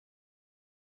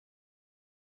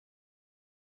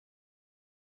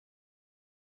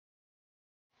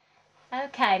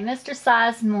Okay, Mr.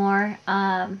 Sizemore,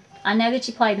 I know that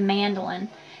you play the mandolin.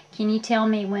 Can you tell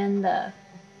me when the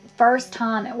first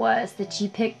time it was that you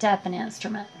picked up an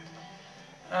instrument?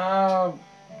 Uh,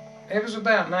 it was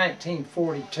about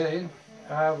 1942.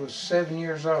 I was 7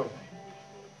 years old,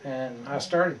 and I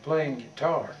started playing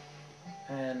guitar.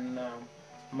 And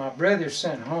my brother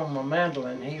sent home a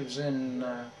mandolin. He was in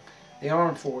the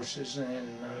armed forces,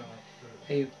 and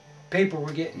he people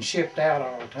were getting shipped out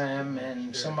all the time,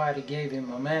 and somebody gave him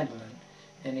a mandolin,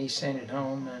 and he sent it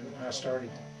home, and I started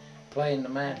playing the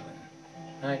mandolin.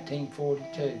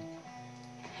 1942.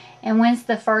 And when's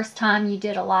the first time you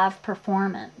did a live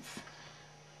performance?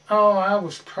 Oh,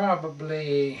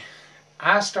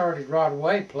 I started right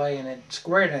away playing at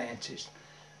square dances,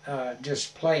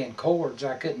 just playing chords.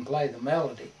 I couldn't play the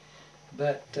melody.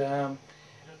 But to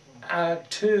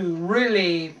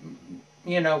really,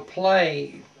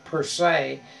 play per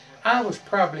se, I was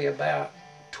probably about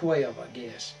 12, I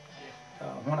guess,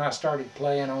 when I started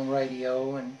playing on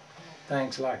radio and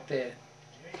things like that.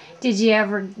 Did you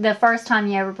ever, the first time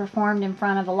you ever performed in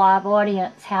front of a live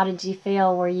audience, how did you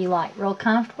feel? Were you like real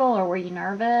comfortable or were you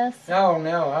nervous? Oh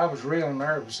no, I was real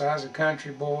nervous. I was a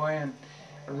country boy and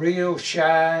real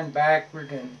shy and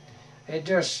backward, and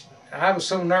I was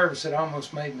so nervous it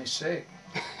almost made me sick.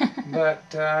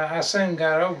 But I soon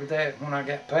got over that when I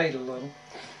got paid a little.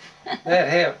 That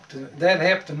helped. That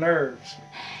helped the nerves.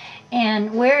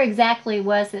 And where exactly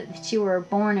was it that you were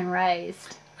born and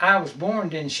raised? I was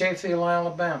born in Sheffield,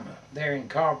 Alabama, there in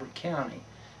Carver County.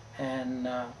 And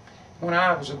when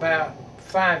I was about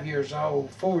 4 years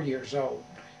old,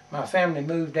 my family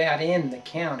moved out in the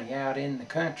county, out in the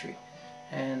country.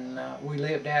 And we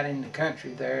lived out in the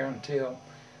country there until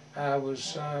I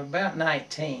was about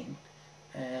 19.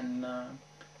 And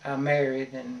I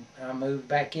married and I moved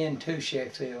back into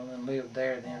Sheffield and lived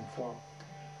there then for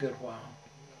a good while.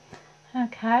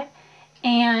 Okay.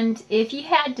 And if you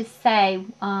had to say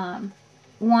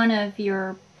one of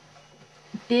your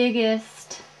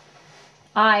biggest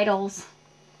idols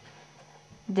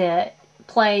that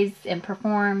plays and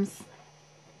performs,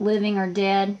 living or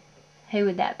dead, who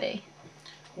would that be?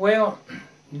 Well,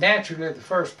 naturally the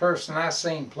first person I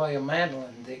seen play a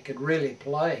mandolin that could really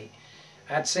play,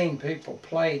 I'd seen people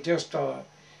play, just a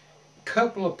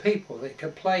couple of people that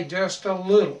could play just a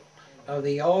little of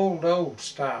the old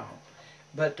style.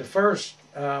 But the first,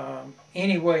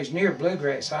 anyways, near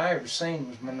bluegrass I ever seen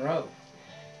was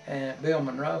Bill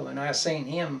Monroe, and I seen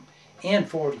him in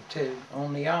 '42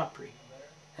 on the Opry,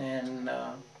 and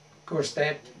of course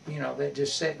that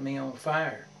just set me on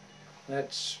fire.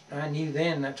 I knew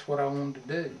then that's what I wanted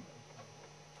to do.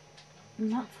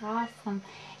 That's awesome.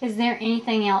 Is there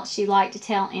anything else you'd like to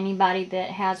tell anybody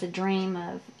that has a dream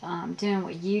of doing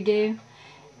what you do?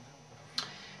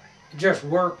 Just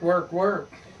work, work, work.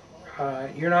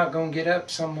 You're not going to get up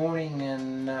some morning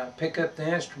and pick up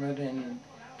the instrument and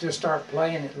just start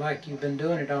playing it like you've been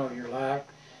doing it all your life.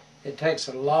 It takes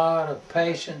a lot of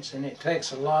patience and it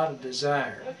takes a lot of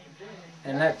desire.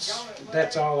 And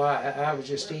that's all I was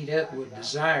just eat up with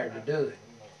desire to do it.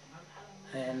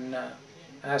 And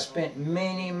I spent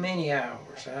many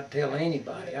hours. I tell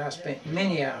anybody, I spent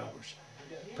many hours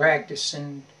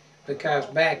practicing, because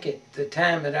back at the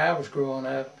time that I was growing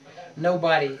up,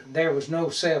 there was no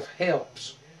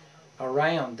self-helps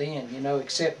around then,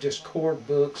 except just chord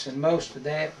books, and most of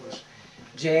that was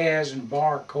jazz and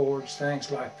bar chords, things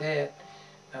like that.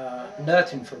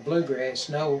 Nothing for bluegrass,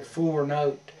 no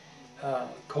four-note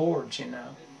chords,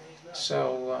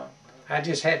 So I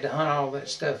just had to hunt all that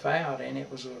stuff out, and it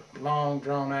was a long,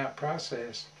 drawn-out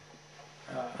process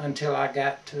until I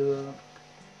got to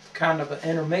kind of an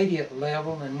intermediate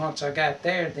level, and once I got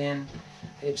there, then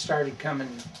it started coming,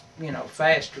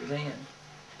 faster then.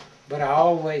 But I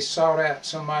always sought out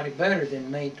somebody better than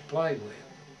me to play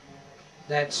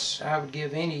with. I would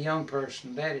give any young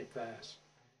person that advice.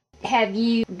 Have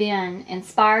you been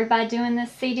inspired by doing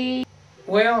this CD?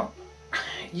 Well,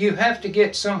 you have to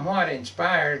get somewhat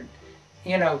inspired,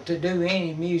 to do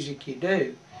any music you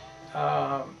do.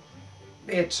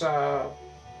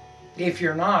 If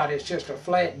you're not, it's just a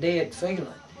flat, dead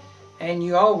feeling. And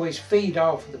you always feed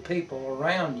off of the people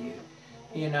around you.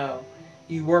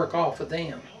 You work off of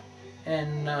them.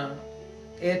 And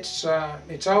it's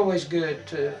always good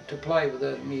to play with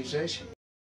other musicians.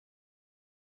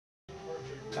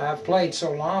 I've played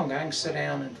so long, I can sit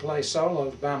down and play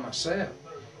solos by myself.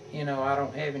 I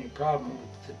don't have any problem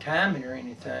with the timing or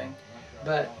anything,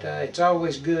 but it's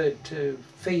always good to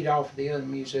feed off of the other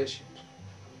musicians.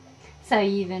 So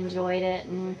you've enjoyed it,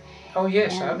 and Oh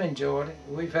yes, and I've enjoyed it.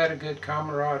 We've had a good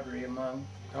camaraderie among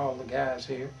all the guys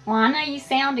here. well, I know you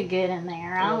sounded good in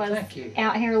there. I Well, was thank you.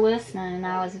 out here listening, and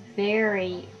I was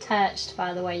very touched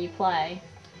by the way you play.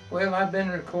 Well, I've been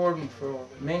recording for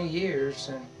many years,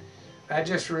 and I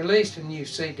just released a new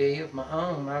CD of my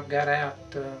own. I've got out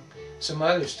some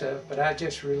other stuff, but I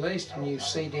just released a new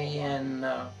CD in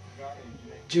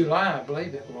July, I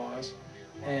believe it was,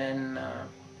 and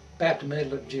about the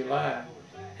middle of July.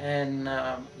 And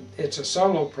it's a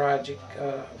solo project,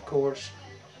 of course,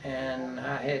 and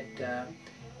I had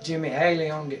Jimmy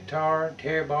Haley on guitar,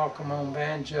 Terry Balcom on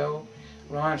banjo,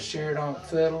 Ron Stewart on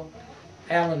fiddle.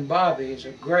 Alan Bobby is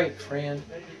a great friend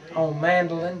on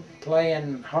mandolin,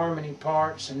 playing harmony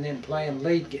parts and then playing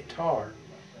lead guitar.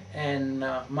 And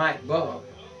Mike Bug,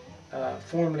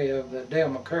 formerly of the Dale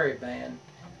McCurry Band,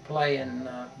 playing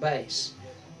bass.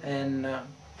 And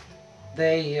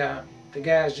the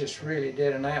guys just really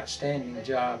did an outstanding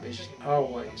job, as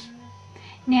always.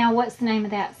 Now, what's the name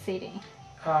of that CD?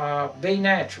 Be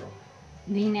Natural.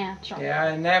 Be Natural. Yeah,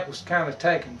 and that was kind of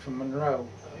taken from Monroe.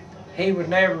 He would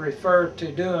never refer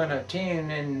to doing a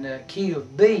tune in the key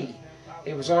of B.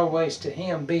 It was always to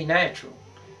him, be natural.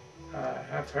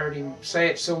 I've heard him say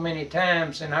it so many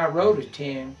times, and I wrote a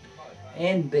tune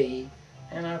in B,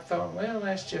 and I thought, well,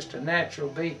 that's just a natural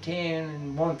B tune,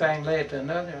 and one thing led to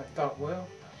another. I thought, well,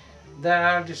 that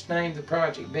I'll just name the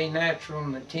project Be Natural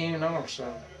and the tune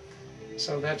also.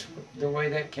 So that's the way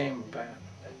that came about.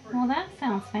 Well, that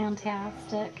sounds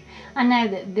fantastic. I know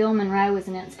that Bill Monroe was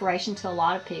an inspiration to a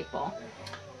lot of people.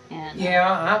 And yeah,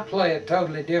 I play a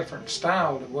totally different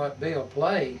style to what Bill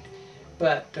played,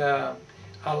 but a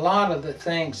lot of the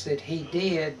things that he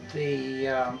did,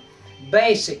 the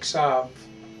basics of,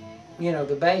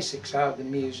 the basics of the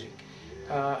music,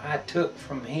 I took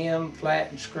from him,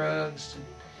 Flat and Scruggs.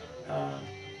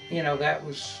 That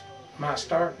was my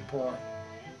starting point.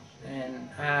 And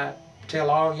I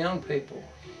tell all young people,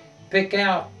 pick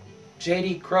out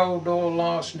J.D. Crowe, Doyle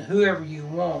Lawson, whoever you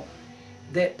want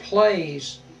that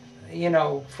plays,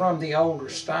 from the older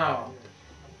style,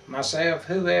 myself,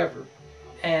 whoever,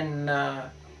 and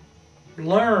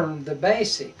learn the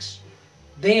basics.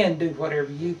 Then do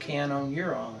whatever you can on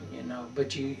your own,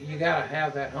 But you got to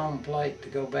have that home plate to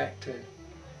go back to.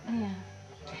 Yeah.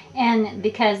 And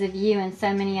because of you and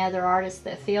so many other artists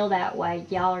that feel that way,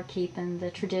 y'all are keeping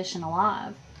the tradition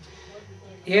alive.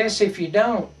 Yes, if you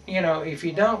don't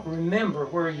remember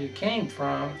where you came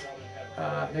from,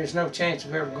 there's no chance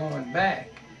of ever going back.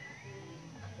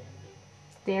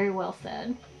 Very well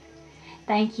said.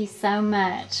 Thank you so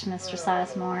much, Mr.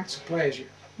 Sizemore. It's a pleasure.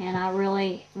 And I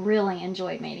really, really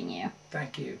enjoyed meeting you.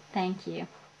 Thank you. Thank you.